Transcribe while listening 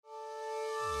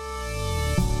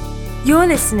You're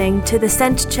listening to the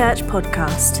Centre Church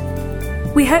podcast.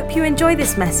 We hope you enjoy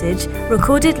this message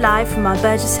recorded live from our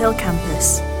Burgess Hill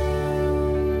campus.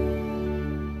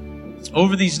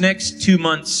 Over these next 2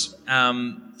 months,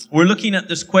 we're looking at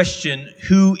this question,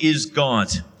 who is God?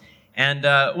 And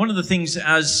one of the things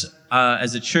as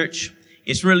a church,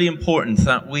 it's really important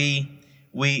that we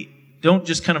don't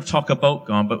just kind of talk about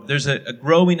God, but there's a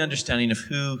growing understanding of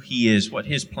who He is, what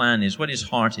His plan is, what His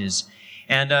heart is.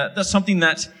 And that's something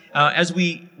that as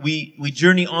we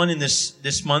journey on in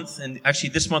this month, and actually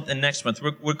this month and next month,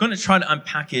 we're going to try to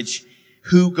unpackage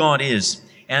who God is.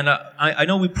 And I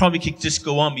know we probably could just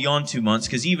go on beyond 2 months,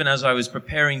 because even as I was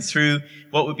preparing through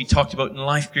what would be talked about in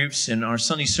life groups and our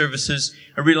Sunday services,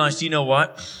 I realized, you know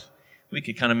what? We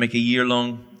could kind of make a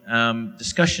year-long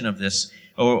discussion of this,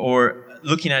 or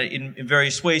looking at it in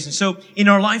various ways. And so in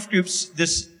our life groups,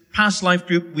 this past life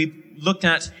group, we looked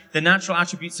at the natural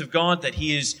attributes of God, that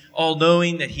He is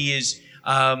all-knowing, that He is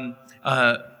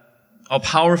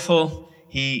all-powerful.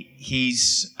 He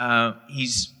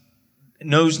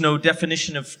knows no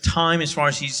definition of time, as far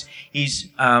as he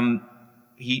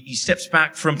steps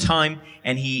back from time,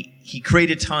 and he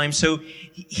created time. So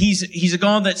he's a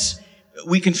God that's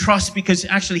we can trust, because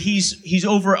actually he's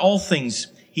over all things.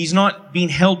 He's not being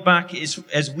held back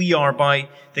as we are by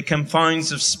the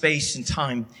confines of space and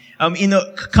time. In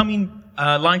the coming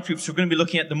life groups, we're going to be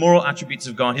looking at the moral attributes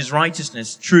of God, His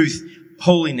righteousness, truth,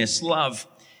 holiness, love.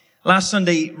 Last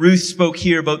Sunday, Ruth spoke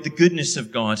here about the goodness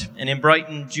of God. And in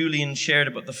Brighton, Julian shared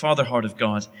about the Father heart of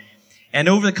God. And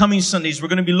over the coming Sundays, we're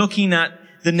going to be looking at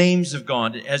the names of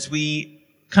God as we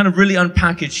kind of really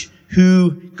unpackage who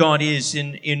God is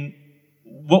in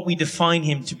what we define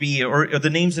Him to be, or the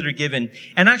names that are given.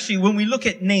 And actually, when we look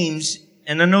at names,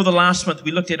 and I know the last month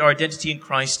we looked at our identity in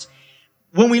Christ,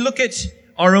 when we look at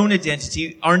our own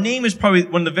identity, our name is probably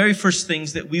one of the very first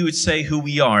things that we would say who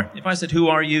we are. If I said, who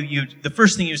are you? The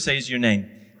first thing you say is your name,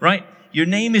 right? Your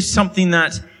name is something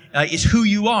that is who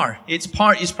you are. It's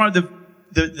part of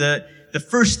the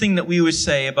first thing that we would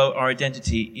say about our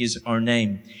identity is our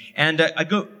name. And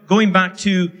going back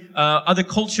to other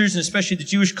cultures, and especially the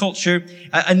Jewish culture,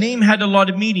 a name had a lot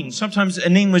of meaning. Sometimes a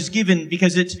name was given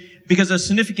because of the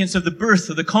significance of the birth,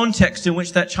 or the context in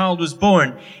which that child was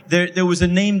born. There was a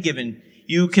name given.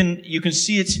 You can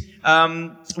see it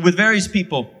with various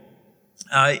people.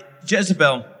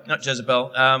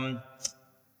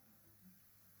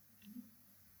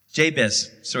 Jabez,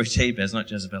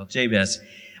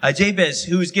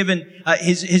 who was given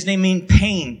his name mean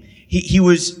pain. He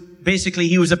was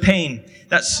a pain.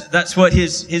 That's what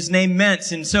his name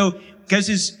meant. And so because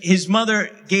his mother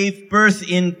gave birth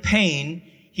in pain,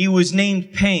 he was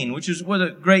named Pain, what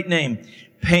a great name.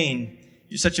 Pain.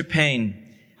 You're such a pain.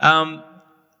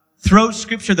 Throughout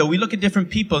Scripture, though, we look at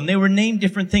different people, and they were named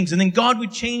different things. And then God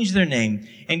would change their name.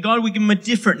 And God would give them a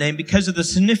different name because of the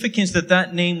significance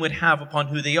that name would have upon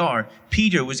who they are.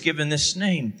 Peter was given this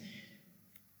name.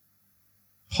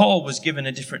 Paul was given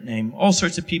a different name. All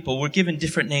sorts of people were given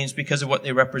different names because of what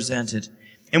they represented.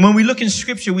 And when we look in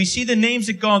Scripture, we see the names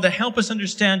of God that help us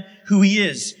understand who He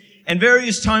is. And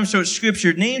various times throughout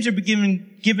Scripture, names are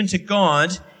given to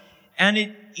God, and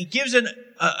it gives a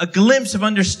glimpse of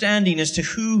understanding as to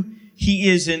who He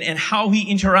is and how He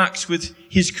interacts with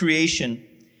His creation.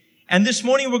 And this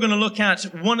morning we're going to look at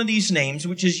one of these names,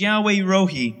 which is Yahweh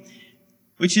Rohi,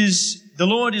 which is, the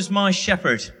Lord is my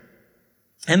shepherd.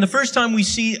 And the first time we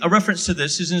see a reference to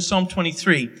this is in Psalm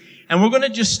 23. And we're going to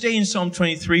just stay in Psalm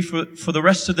 23 for the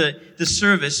rest of the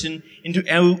service, and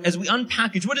as we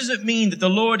unpackage, what does it mean that the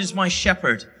Lord is my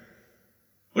shepherd?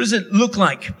 What does it look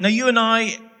like? Now, you and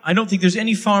I don't think there's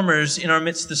any farmers in our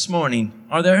midst this morning.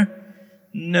 Are there?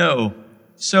 No.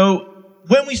 So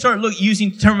when we start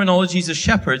using terminologies of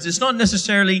shepherds, it's not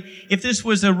necessarily, if this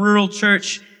was a rural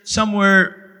church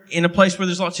somewhere in a place where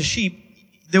there's lots of sheep,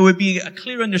 there would be a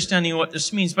clear understanding of what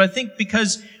this means. But I think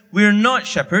because we're not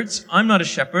shepherds, I'm not a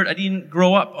shepherd, I didn't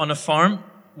grow up on a farm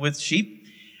with sheep.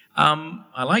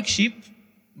 I like sheep,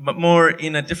 but more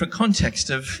in a different context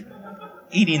of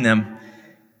eating them.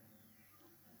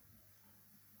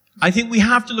 I think we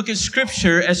have to look at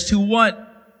Scripture as to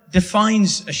what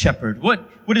defines a shepherd. What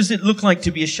does it look like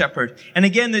to be a shepherd? And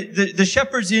again, the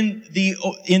shepherds in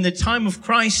the time of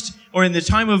Christ, or in the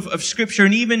time of Scripture,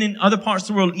 and even in other parts of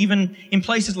the world, even in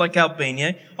places like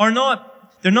Albania,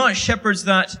 they're not shepherds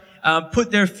that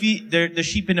put their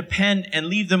sheep in a pen and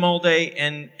leave them all day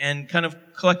and kind of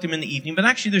collect them in the evening. But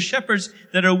actually, they're shepherds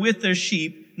that are with their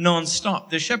sheep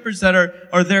non-stop. They're shepherds that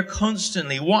are there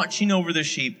constantly, watching over their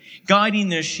sheep, guiding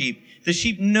their sheep. The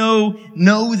sheep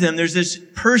know them. There's this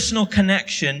personal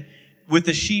connection with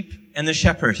the sheep and the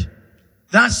shepherd.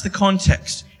 That's the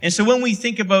context. And so when we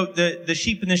think about the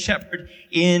sheep and the shepherd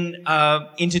in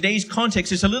today's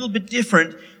context, it's a little bit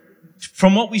different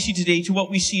from what we see today to what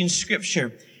we see in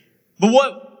Scripture. But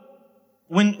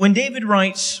when David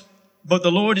writes, "But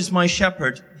the Lord is my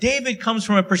shepherd," David comes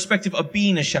from a perspective of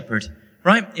being a shepherd,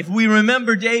 right? If we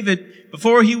remember David,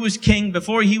 before he was king,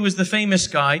 before he was the famous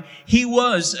guy, he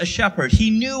was a shepherd. He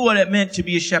knew what it meant to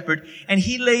be a shepherd, and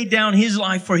he laid down his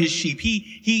life for his sheep.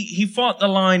 He fought the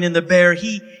lion and the bear.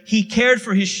 He cared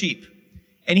for his sheep,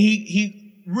 and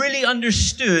he really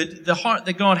understood the heart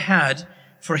that God had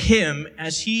for him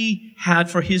as he had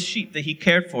for his sheep that he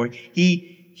cared for.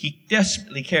 He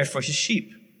desperately cared for his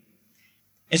sheep.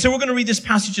 And so we're going to read this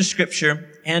passage of Scripture,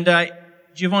 and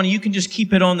Giovanni, you can just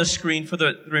keep it on the screen for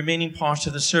the remaining parts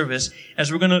of the service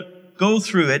as we're going to go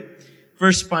through it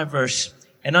verse by verse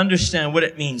and understand what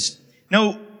it means.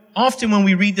 Now, often when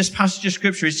we read this passage of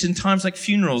Scripture, it's in times like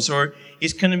funerals, or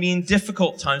it's going to be in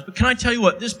difficult times. But can I tell you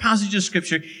what? This passage of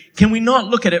Scripture, can we not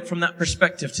look at it from that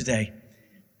perspective today?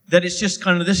 That it's just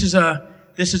kind of, this is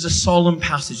a solemn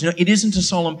passage. No, it isn't a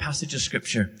solemn passage of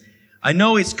Scripture. I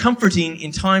know it's comforting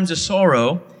in times of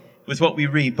sorrow with what we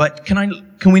read, but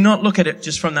can we not look at it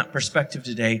just from that perspective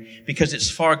today? Because it's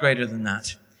far greater than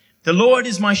that. The Lord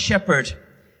is my shepherd.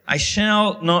 I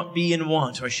shall not be in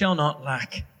want, or I shall not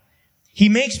lack. He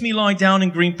makes me lie down in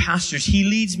green pastures. He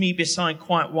leads me beside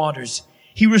quiet waters.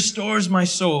 He restores my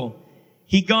soul.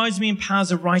 He guides me in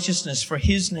paths of righteousness for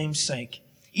his name's sake.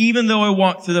 Even though I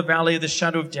walk through the valley of the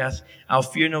shadow of death, I'll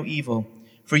fear no evil,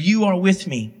 for you are with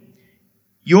me.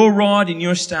 Your rod and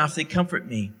your staff, they comfort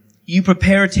me. You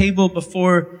prepare a table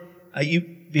before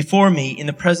me in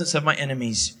the presence of my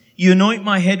enemies. You anoint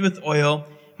my head with oil.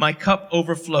 My cup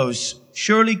overflows.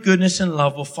 Surely goodness and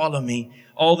love will follow me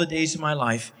all the days of my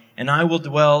life, and I will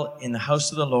dwell in the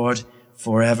house of the Lord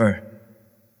forever.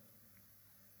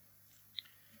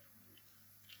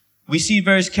 We see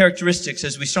various characteristics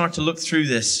as we start to look through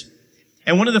this.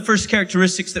 And one of the first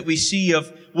characteristics that we see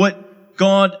of what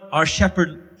God, our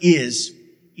shepherd, is,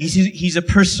 he's a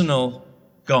personal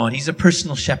God. He's a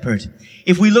personal shepherd.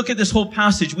 If we look at this whole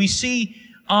passage, we see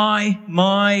I,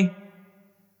 my,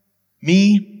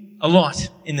 me a lot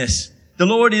in this. The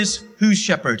Lord is whose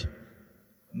shepherd?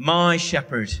 My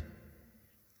shepherd.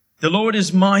 The Lord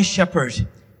is my shepherd.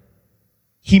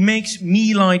 He makes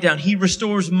me lie down. He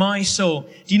restores my soul.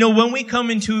 Do you know, when we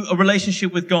come into a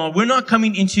relationship with God, we're not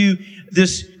coming into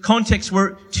this context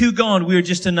where to God we are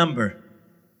just a number.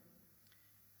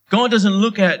 God doesn't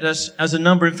look at us as a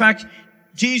number. In fact,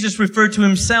 Jesus referred to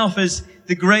himself as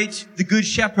the good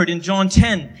shepherd in John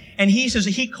 10. And he says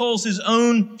that he calls his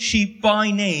own sheep by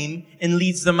name and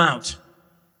leads them out.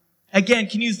 Again,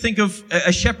 can you think of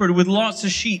a shepherd with lots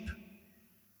of sheep?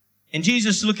 And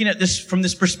Jesus is looking at this from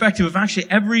this perspective of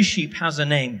actually every sheep has a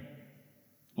name.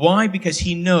 Why? Because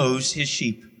he knows his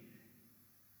sheep.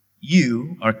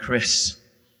 You are Chris.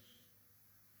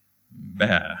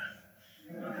 Bah.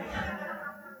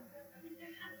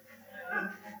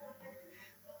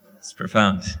 It's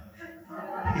profound.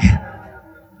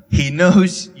 He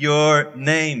knows your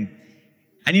name.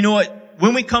 And you know what?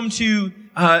 When we come to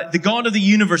the God of the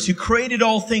universe who created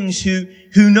all things, who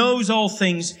knows all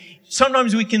things,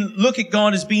 sometimes we can look at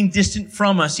God as being distant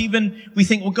from us. Even we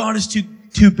think, well, God is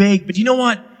too big. But you know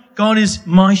what? God is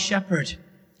my shepherd.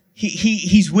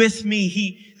 He's with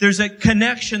me. There's a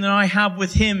connection that I have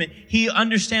with him, and he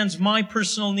understands my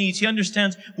personal needs. He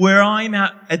understands where I'm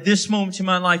at this moment in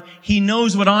my life. He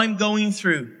knows what I'm going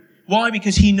through. Why?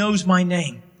 Because he knows my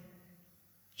name.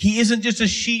 He isn't just a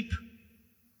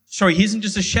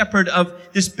shepherd of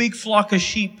this big flock of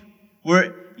sheep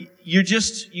where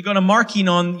you got a marking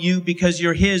on you because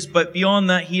you're his, but beyond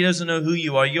that, he doesn't know who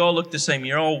you are. You all look the same.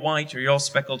 You're all white or you're all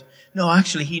speckled. No,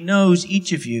 actually, he knows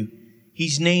each of you.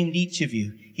 He's named each of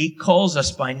you. He calls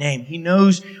us by name. He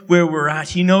knows where we're at.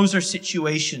 He knows our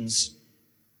situations.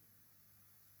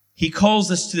 He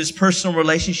calls us to this personal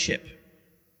relationship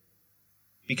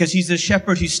because he's the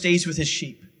shepherd who stays with his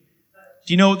sheep.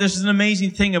 Do you know, this is an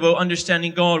amazing thing about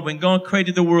understanding God. When God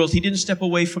created the world, he didn't step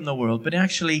away from the world, but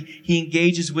actually he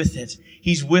engages with it.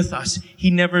 He's with us. He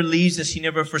never leaves us. He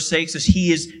never forsakes us.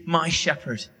 He is my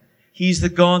shepherd. He's the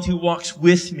God who walks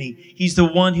with me. He's the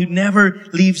one who never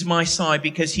leaves my side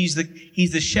because he's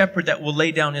the shepherd that will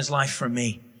lay down his life for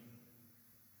me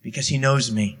because he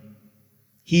knows me.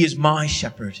 He is my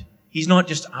shepherd. He's not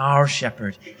just our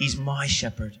shepherd. He's my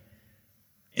shepherd.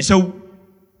 And so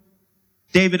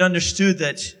David understood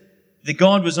that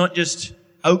God was not just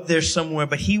out there somewhere,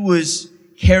 but he was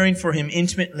caring for him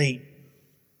intimately,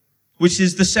 which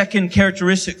is the second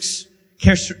characteristic.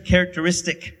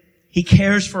 He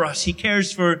cares for us. He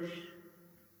cares for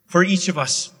for each of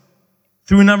us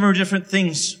through a number of different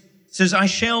things. It says, I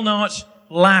shall not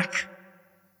lack.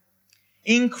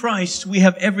 In Christ, we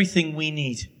have everything we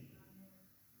need.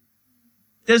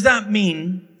 Does that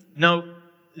mean, now,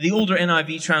 the older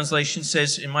NIV translation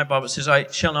says, in my Bible, it says,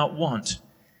 I shall not want.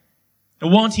 Now,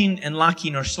 wanting and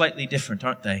lacking are slightly different,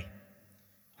 aren't they?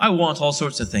 I want all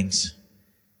sorts of things.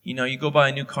 You know, you go by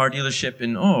a new car dealership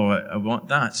and, I want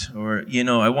that. Or,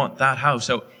 I want that house.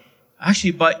 So,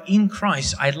 actually, but in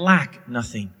Christ, I lack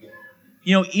nothing.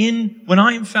 When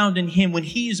I am found in Him, when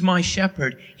He is my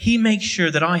shepherd, He makes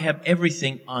sure that I have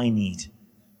everything I need.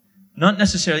 Not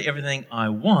necessarily everything I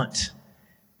want,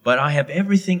 but I have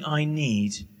everything I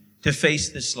need to face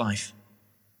this life.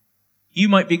 You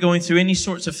might be going through any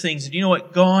sorts of things, and you know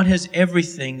what? God has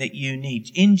everything that you need.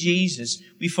 In Jesus,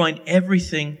 we find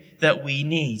everything that we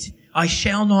need. I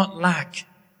shall not lack.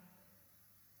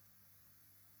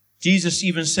 Jesus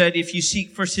even said, if you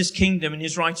seek first His kingdom and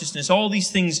His righteousness, all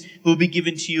these things will be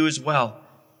given to you as well.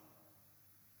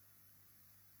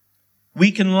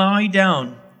 We can lie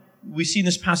down. We see in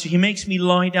this passage, He makes me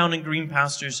lie down in green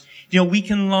pastures. We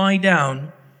can lie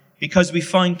down because we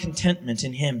find contentment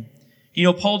in Him.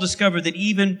 Paul discovered that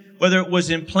even whether it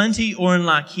was in plenty or in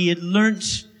lack, he had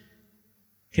learnt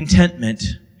contentment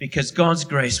because God's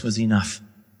grace was enough.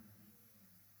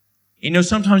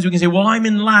 Sometimes we can say, well, I'm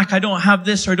in lack. I don't have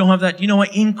this or I don't have that. You know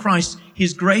what? In Christ,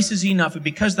 His grace is enough. And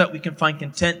because of that, we can find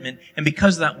contentment. And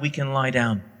because of that, we can lie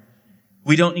down.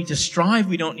 We don't need to strive.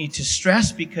 We don't need to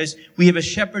stress because we have a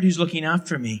shepherd who's looking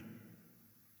after me.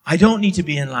 I don't need to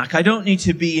be in lack. I don't need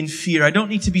to be in fear. I don't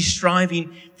need to be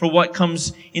striving for what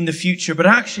comes in the future. But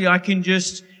actually, I can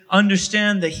just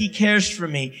understand that He cares for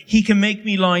me. He can make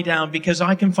me lie down because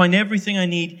I can find everything I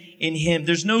need in Him.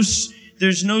 There's no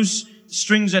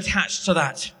strings attached to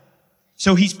that.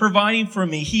 So He's providing for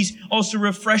me. He's also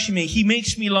refreshing me. He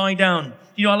makes me lie down.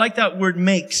 I like that word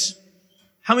makes.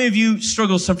 How many of you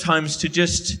struggle sometimes to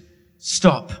just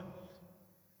stop?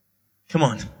 Come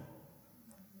on.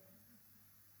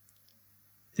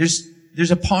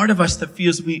 There's a part of us that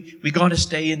feels we got to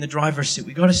stay in the driver's seat.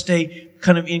 We got to stay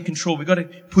kind of in control. We got to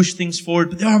push things forward.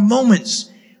 But there are moments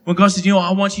when God says,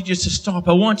 I want you just to stop.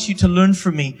 I want you to learn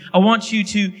from me. I want you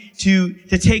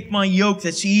to take my yoke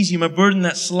that's easy, my burden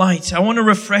that's light. I want to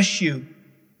refresh you.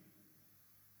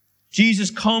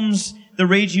 Jesus calms the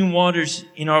raging waters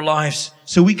in our lives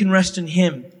so we can rest in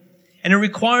Him. And it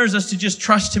requires us to just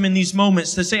trust Him in these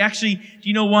moments, to say, actually, do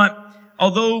you know what?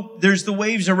 Although there's the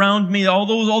waves around me,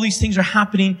 although all these things are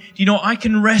happening, I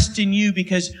can rest in You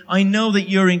because I know that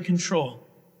You're in control.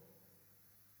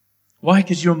 Why?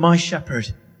 Because You're my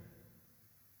shepherd.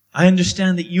 I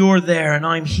understand that You're there and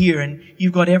I'm here and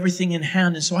You've got everything in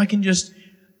hand. And so I can just,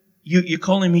 you're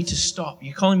calling me to stop.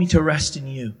 You're calling me to rest in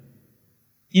You.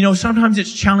 Sometimes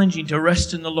it's challenging to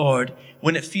rest in the Lord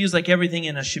when it feels like everything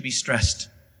in us should be stressed.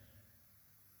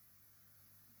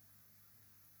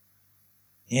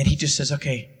 And He just says,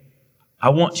 okay, I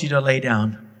want you to lay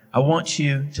down. I want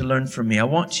you to learn from me. I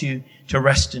want you to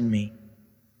rest in me.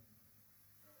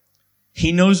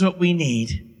 He knows what we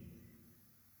need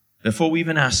before we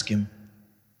even ask Him.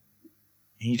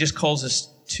 And He just calls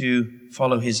us to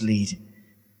follow His lead.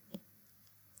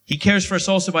 He cares for us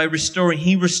also by restoring.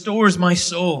 He restores my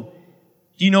soul.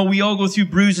 We all go through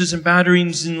bruises and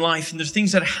batterings in life, and there's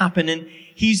things that happen, and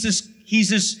He's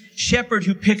this shepherd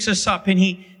who picks us up,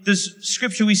 and this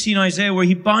scripture we see in Isaiah where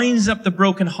He binds up the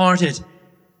brokenhearted.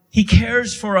 He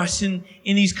cares for us in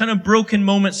these kind of broken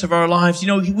moments of our lives.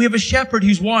 We have a shepherd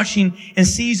who's watching and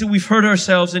sees that we've hurt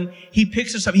ourselves, and He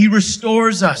picks us up. He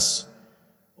restores us.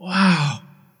 Wow.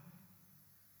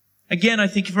 Again, I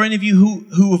think for any of you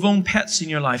who have owned pets in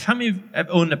your life, how many have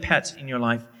owned a pet in your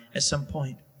life at some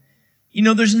point?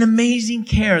 There's an amazing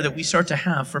care that we start to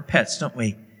have for pets, don't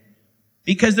we?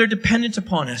 Because they're dependent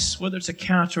upon us, whether it's a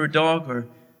cat or a dog or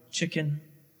chicken.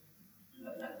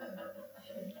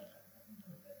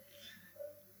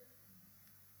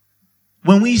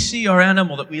 When we see our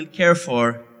animal that we care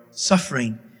for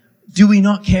suffering, do we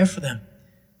not care for them?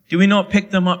 Do we not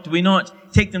pick them up? Do we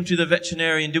not take them to the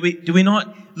veterinarian? Do we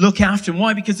not look after them?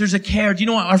 Why? Because there's a care. Do you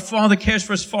know what? Our Father cares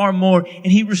for us far more, and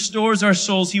He restores our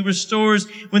souls. He restores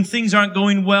when things aren't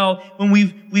going well, when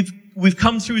we've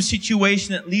come through a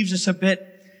situation that leaves us a bit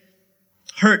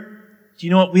hurt. Do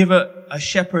you know what? We have a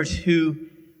shepherd who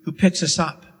picks us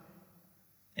up.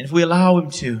 And if we allow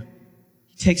Him to,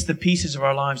 He takes the pieces of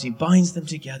our lives, He binds them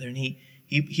together, and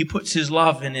He puts His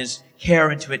love and His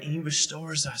care into it, and He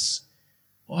restores us.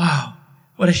 Wow,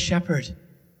 what a shepherd.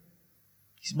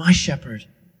 He's my shepherd.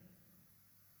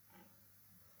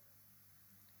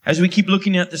 As we keep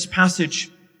looking at this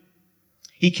passage,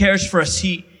 He cares for us.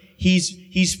 He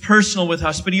He's personal with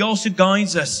us, but He also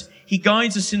guides us. He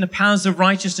guides us in the paths of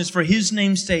righteousness for His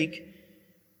name's sake.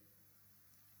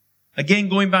 Again,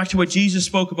 going back to what Jesus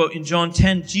spoke about in John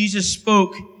 10, Jesus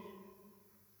spoke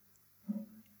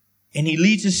and He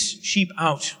leads His sheep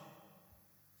out.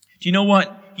 Do you know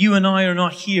what? You and I are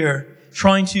not here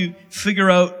trying to figure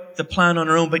out the plan on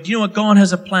our own, but do you know what? God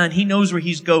has a plan. He knows where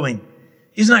He's going.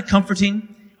 Isn't that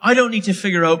comforting? I don't need to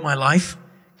figure out my life.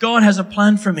 God has a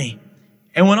plan for me.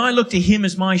 And when I look to Him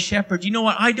as my shepherd, you know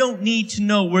what? I don't need to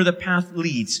know where the path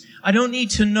leads. I don't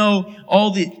need to know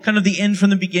all the kind of the end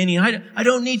from the beginning. I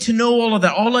don't need to know all of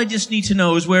that. All I just need to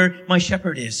know is where my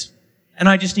shepherd is. And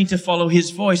I just need to follow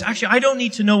His voice. Actually, I don't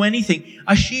need to know anything.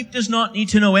 A sheep does not need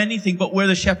to know anything but where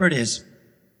the shepherd is.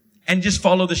 And just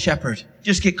follow the shepherd.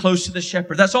 Just get close to the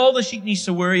shepherd. That's all the sheep needs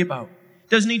to worry about.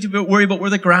 Doesn't need to worry about where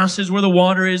the grass is, where the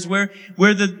water is, where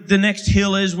the next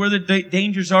hill is, where the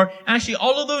dangers are. Actually,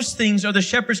 all of those things are the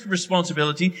shepherd's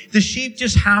responsibility. The sheep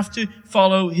just have to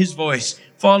follow His voice,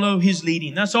 follow His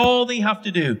leading. That's all they have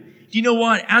to do. Do you know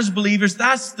what? As believers,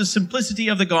 that's the simplicity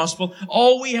of the gospel.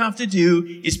 All we have to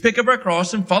do is pick up our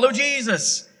cross and follow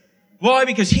Jesus. Why?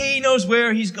 Because He knows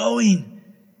where He's going.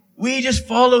 We just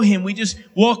follow Him. We just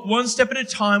walk one step at a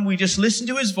time. We just listen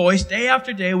to His voice day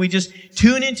after day. We just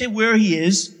tune into where He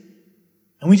is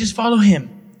and we just follow Him.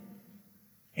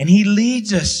 And He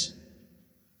leads us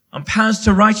on paths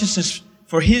to righteousness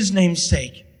for His name's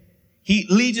sake. He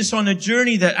leads us on a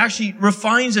journey that actually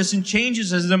refines us and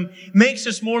changes us and makes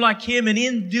us more like Him. And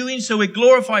in doing so, it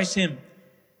glorifies Him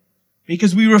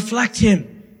because we reflect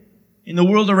Him in the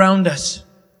world around us.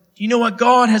 Do you know what?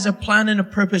 God has a plan and a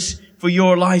purpose for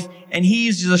your life, and He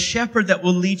is the shepherd that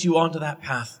will lead you onto that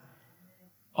path.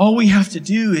 All we have to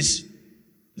do is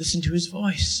listen to His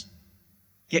voice.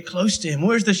 Get close to Him.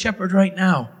 Where's the shepherd right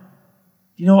now?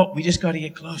 You know what? We just got to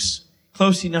get close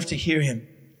enough to hear Him.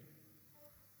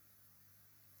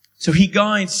 So He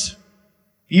guides.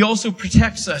 He also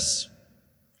protects us.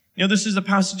 You know, this is the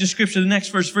passage of Scripture. The next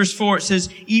verse 4, it says,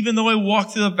 "Even though I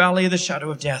walk through the valley of the shadow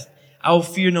of death, I will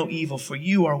fear no evil, for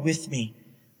You are with me.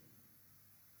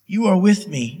 You are with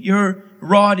me. Your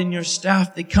rod and Your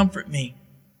staff, they comfort me."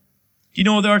 You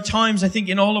know, there are times, I think,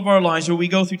 in all of our lives where we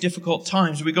go through difficult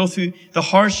times. We go through the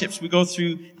hardships. We go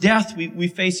through death. We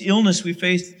face illness. We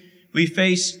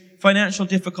face financial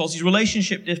difficulties,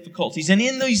 relationship difficulties. And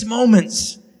in these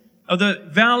moments of the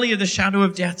valley of the shadow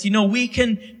of death, you know, we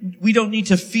don't need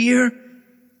to fear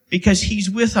because He's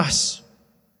with us.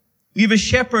 We have a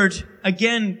shepherd.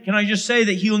 Again, can I just say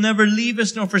that He'll never leave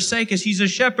us nor forsake us. He's a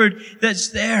shepherd that's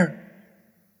there.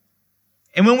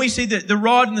 And when we say that the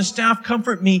rod and the staff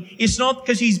comfort me, it's not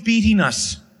because He's beating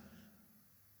us.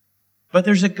 But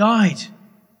there's a guide.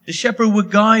 The shepherd would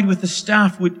guide with the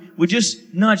staff, would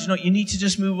just nudge. No, you need to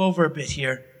just move over a bit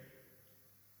here.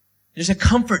 There's a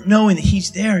comfort knowing that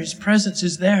He's there. His presence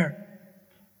is there.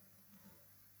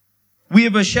 We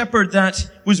have a shepherd that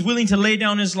was willing to lay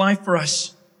down His life for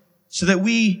us, so that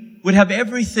we would have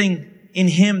everything in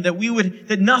Him,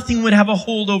 that nothing would have a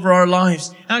hold over our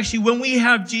lives. Actually, when we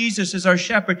have Jesus as our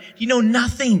shepherd, you know,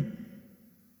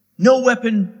 no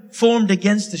weapon formed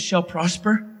against us shall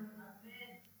prosper.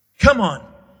 Come on.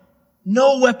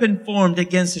 No weapon formed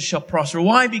against us shall prosper.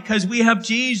 Why? Because we have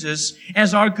Jesus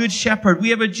as our good shepherd. We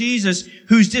have a Jesus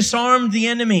who's disarmed the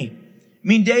enemy. I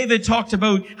mean, David talked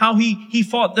about how he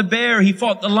fought the bear, he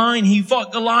fought the lion, he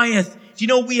fought Goliath. Do you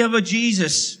know we have a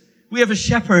Jesus? We have a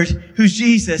shepherd who's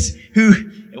Jesus, who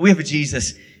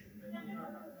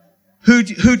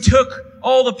took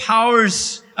all the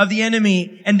powers of the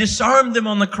enemy and disarmed them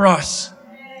on the cross.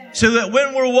 So that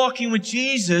when we're walking with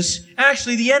Jesus,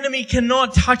 actually the enemy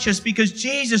cannot touch us because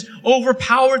Jesus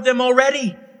overpowered them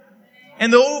already.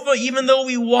 And even though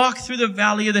we walk through the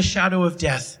valley of the shadow of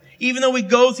death, even though we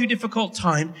go through difficult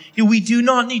time, we do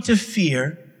not need to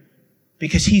fear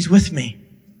because He's with me.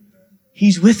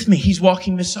 He's with me. He's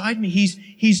walking beside me.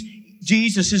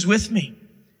 Jesus is with me.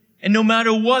 And no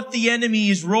matter what the enemy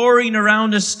is roaring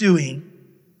around us doing,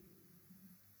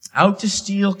 out to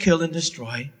steal, kill, and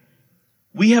destroy,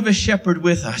 we have a shepherd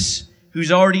with us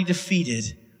who's already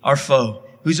defeated our foe,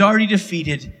 who's already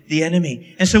defeated the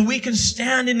enemy. And so we can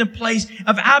stand in a place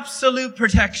of absolute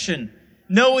protection,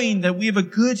 knowing that we have a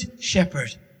good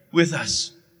shepherd with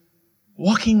us,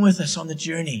 walking with us on the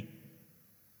journey.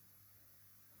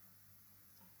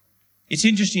 It's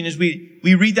interesting as we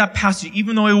read that passage,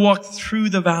 even though I walk through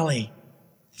the valley,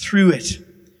 through it.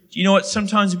 Do you know what?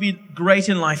 Sometimes it'd be great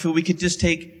in life if we could just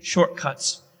take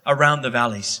shortcuts around the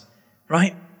valleys,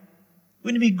 right?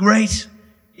 Wouldn't it be great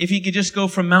if you could just go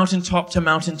from mountaintop to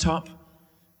mountaintop?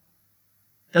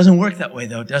 Doesn't work that way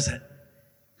though, does it?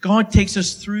 God takes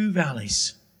us through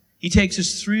valleys. He takes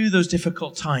us through those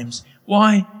difficult times.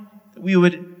 Why? That we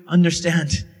would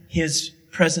understand His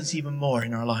presence even more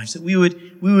in our lives. That we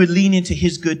would lean into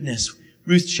His goodness.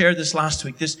 Ruth shared this last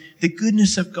week. The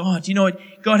goodness of God. You know what?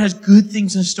 God has good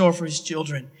things in store for His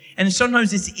children. And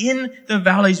sometimes it's in the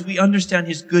valleys we understand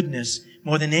His goodness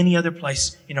more than any other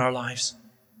place in our lives.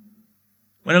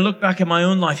 When I look back at my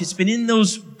own life, it's been in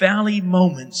those valley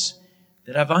moments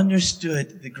that I've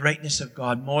understood the greatness of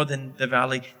God more than the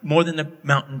valley, more than the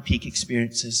mountain peak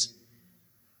experiences.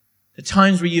 The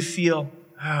times where you feel,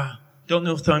 don't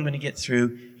know if I'm going to get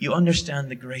through, you understand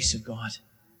the grace of God.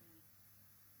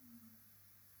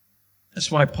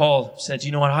 That's why Paul said,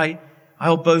 you know what,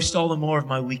 I'll boast all the more of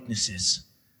my weaknesses,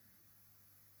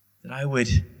 that I would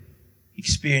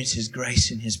experience His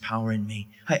grace and His power in me.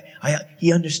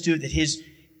 He understood that His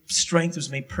strength was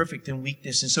made perfect in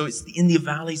weakness. And so it's in the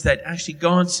valleys that actually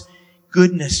God's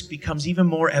goodness becomes even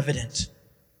more evident.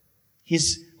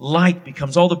 His light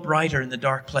becomes all the brighter in the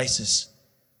dark places.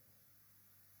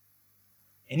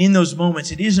 And in those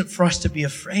moments, it isn't for us to be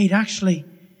afraid. Actually,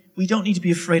 we don't need to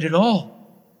be afraid at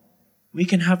all. We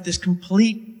can have this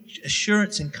complete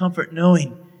assurance and comfort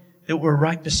knowing that we're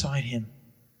right beside Him.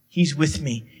 He's with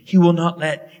me. He will not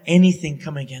let anything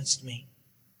come against me.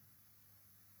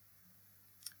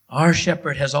 Our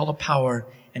shepherd has all the power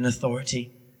and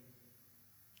authority.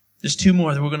 There's two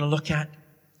more that we're going to look at.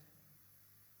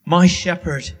 My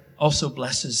shepherd also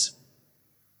blesses.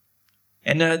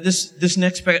 And this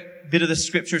next bit of the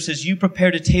scripture says, you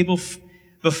prepared a table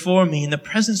before me in the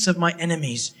presence of my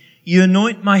enemies. You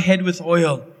anoint my head with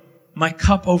oil. My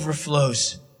cup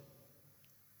overflows.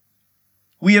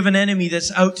 We have an enemy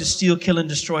that's out to steal, kill, and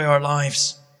destroy our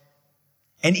lives.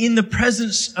 And in the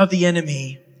presence of the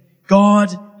enemy, God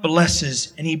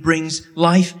blesses and He brings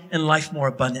life and life more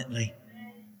abundantly.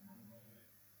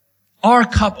 Our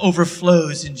cup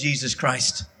overflows in Jesus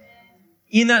Christ.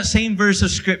 In that same verse of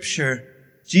scripture,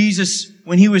 Jesus,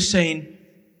 when He was saying,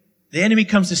 the enemy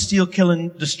comes to steal, kill,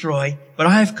 and destroy, but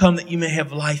I have come that you may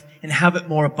have life and have it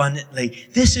more abundantly.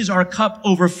 This is our cup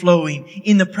overflowing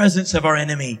in the presence of our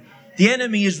enemy. The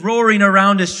enemy is roaring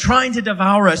around us, trying to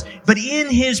devour us, but in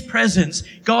His presence,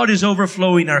 God is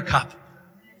overflowing our cup.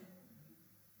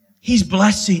 He's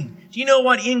blessing. Do you know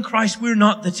what? In Christ, we're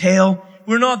not the tail.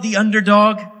 We're not the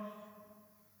underdog.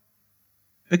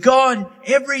 But God,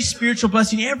 every spiritual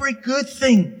blessing, every good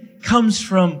thing comes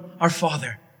from our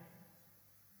Father.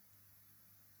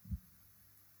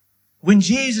 When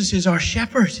Jesus is our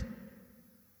shepherd,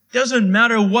 doesn't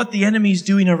matter what the enemy is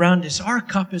doing around us, our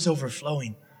cup is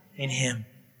overflowing in Him.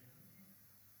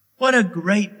 What a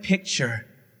great picture.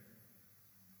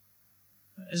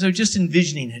 As I'm just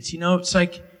envisioning it, it's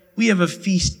like we have a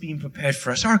feast being prepared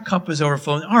for us. Our cup is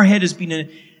overflowing. Our head is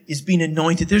being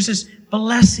anointed. There's this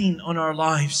blessing on our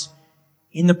lives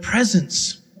in the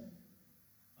presence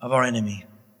of our enemy.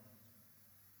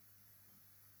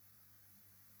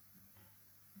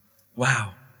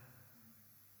 Wow.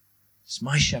 It's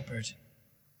my shepherd.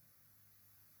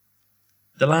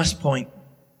 The last point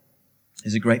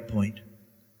is a great point.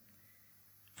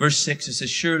 Verse 6, it says,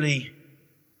 surely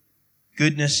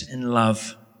goodness and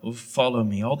love will follow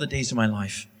me all the days of my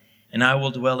life, and I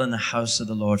will dwell in the house of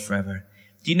the Lord forever.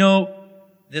 Do you know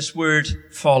this word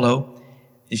follow,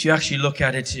 if you actually look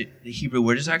at it, the Hebrew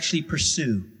word is actually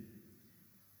pursue.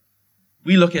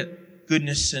 We look at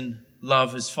goodness and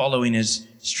love as following, as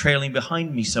trailing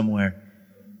behind me somewhere.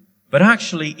 But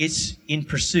actually, it's in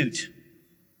pursuit.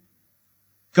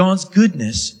 God's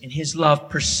goodness and His love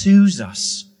pursues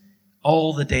us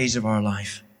all the days of our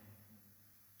life.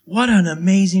 What an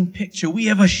amazing picture. We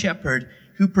have a shepherd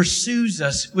who pursues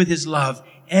us with His love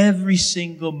every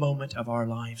single moment of our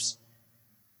lives.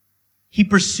 He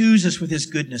pursues us with His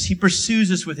goodness. He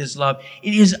pursues us with His love.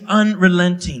 It is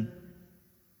unrelenting.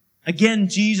 Again,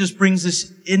 Jesus brings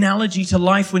this analogy to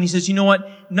life when He says, you know what?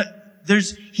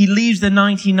 He leaves the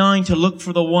 99 to look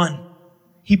for the one.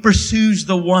 He pursues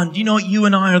the one. Do you know what? You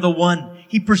and I are the one.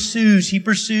 He pursues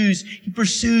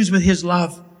with His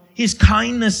love. His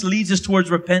kindness leads us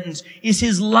towards repentance. It's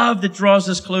His love that draws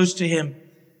us close to Him.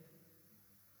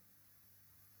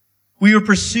 We are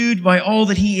pursued by all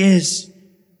that He is.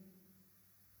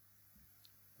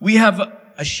 We have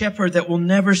a shepherd that will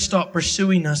never stop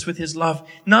pursuing us with His love.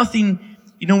 Nothing,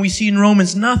 we see in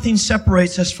Romans, nothing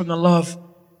separates us from the love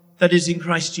that is in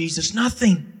Christ Jesus.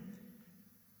 Nothing.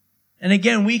 And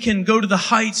again, we can go to the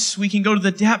heights, we can go to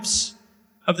the depths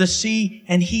of the sea,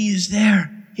 and He is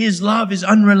there. His love is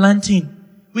unrelenting.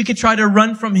 We could try to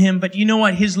run from Him, but you know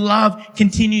what? His love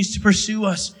continues to pursue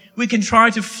us. We can try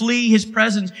to flee His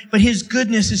presence, but His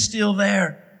goodness is still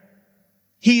there.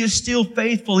 He is still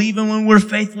faithful even when we're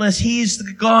faithless. He is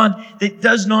the God that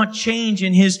does not change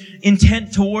in His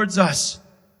intent towards us.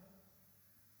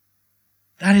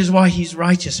 That is why He's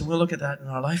righteous, and we'll look at that in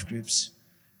our life groups.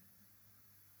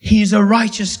 He is a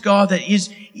righteous God that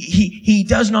He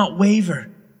does not waver.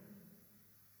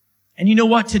 And you know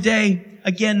what? Today,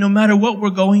 again, no matter what we're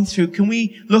going through, can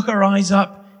we look our eyes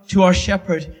up to our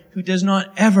shepherd who does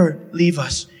not ever leave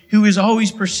us, who is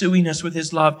always pursuing us with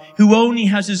His love, who only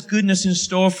has His goodness in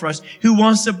store for us, who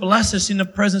wants to bless us in the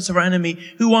presence of our enemy,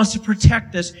 who wants to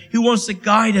protect us, who wants to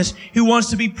guide us, who wants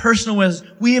to be personal with us.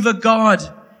 We have a God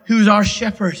who's our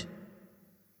shepherd,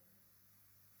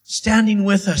 standing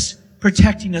with us,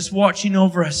 protecting us, watching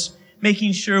over us,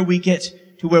 making sure we get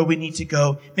to where we need to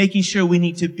go, making sure we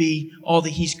need to be all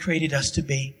that He's created us to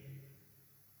be.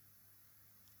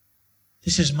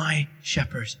 This is my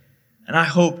shepherd. And I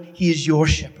hope He is your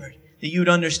shepherd, that you would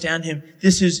understand Him.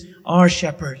 This is our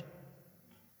shepherd.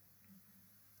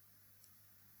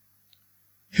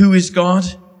 Who is God?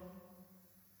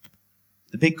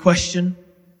 The big question.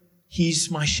 He's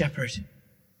my shepherd.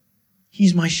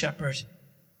 He's my shepherd.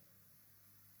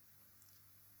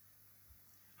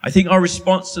 I think our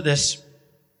response to this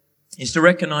is to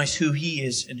recognize who He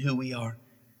is and who we are.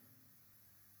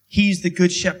 He's the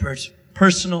good shepherd,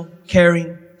 personal,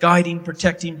 caring, guiding,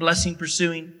 protecting, blessing,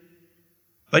 pursuing.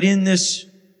 But in this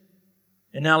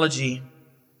analogy,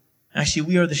 actually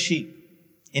we are the sheep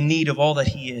in need of all that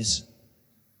He is.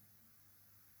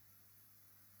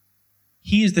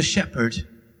 He is the shepherd,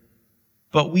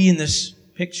 but we in this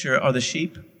picture are the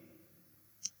sheep.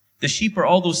 The sheep are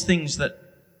all those things that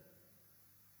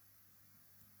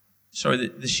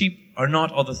the sheep are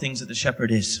not all the things that the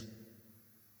shepherd is.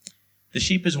 The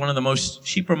sheep is one of the most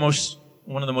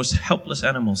helpless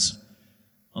animals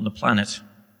on the planet.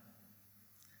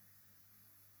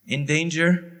 In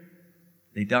danger,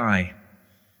 they die.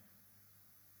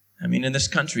 I mean, in this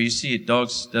country, you see it,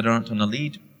 dogs that aren't on a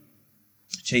lead,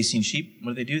 chasing sheep,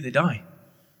 what do? They die.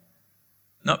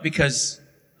 Not because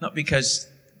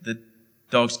the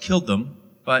dogs killed them,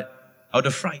 but out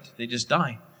of fright, they just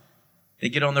die. They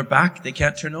get on their back, they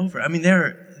can't turn over. I mean,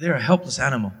 they're a helpless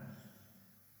animal.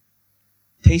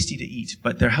 Tasty to eat,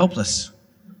 but they're helpless.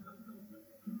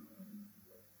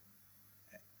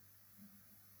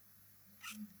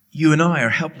 You and I are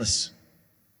helpless.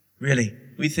 Really.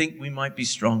 We think we might be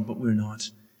strong, but we're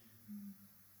not.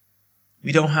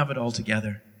 We don't have it all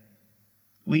together.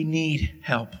 We need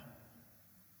help.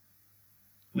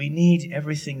 We need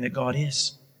everything that God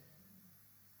is.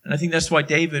 And I think that's why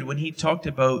David, when he talked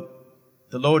about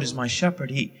the Lord is my shepherd,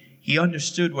 he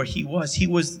understood where he was. He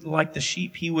was like the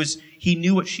sheep. He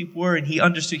knew what sheep were, and he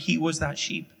understood he was that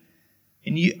sheep.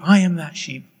 And I am that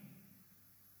sheep.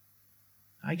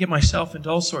 I get myself into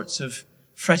all sorts of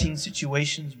fretting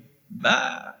situations.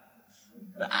 Bah,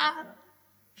 bah.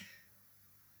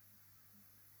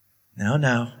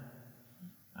 Now,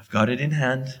 I've got it in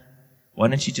hand. Why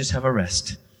don't you just have a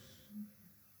rest?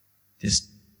 Just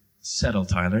settle,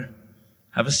 Tyler.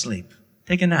 Have a sleep.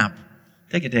 Take a nap.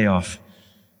 Take a day off.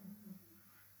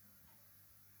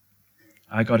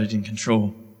 I got it in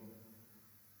control.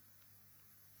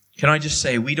 Can I just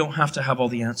say, we don't have to have all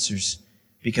the answers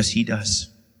because He does.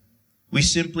 We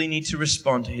simply need to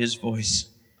respond to His voice.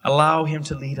 Allow Him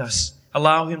to lead us.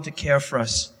 Allow Him to care for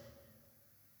us.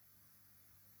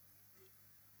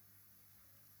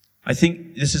 I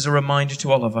think this is a reminder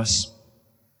to all of us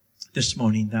this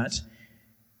morning that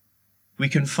we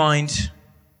can find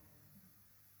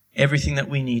everything that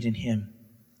we need in Him.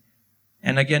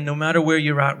 And again, no matter where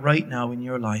you're at right now in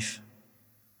your life,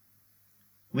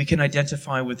 we can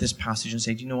identify with this passage and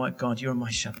say, do you know what, God, you're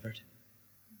my shepherd.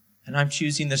 And I'm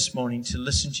choosing this morning to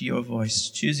listen to your voice,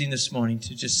 choosing this morning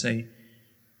to just say,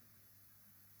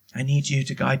 I need you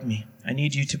to guide me. I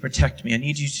need you to protect me. I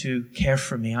need you to care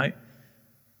for me. I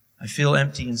feel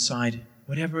empty inside.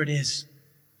 Whatever it is,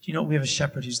 do you know we have a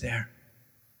shepherd who's there?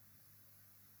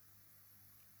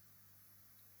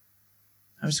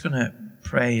 I'm just going to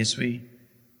pray as we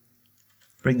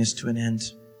bring this to an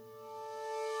end.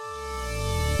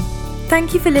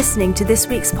 Thank you for listening to this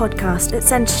week's podcast at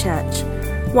Centre Church.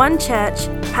 One church,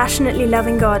 passionately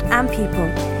loving God and people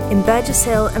in Burgess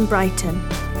Hill and Brighton.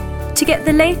 To get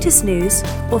the latest news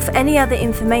or for any other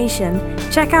information,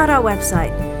 check out our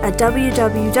website at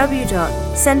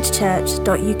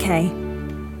www.centrechurch.uk.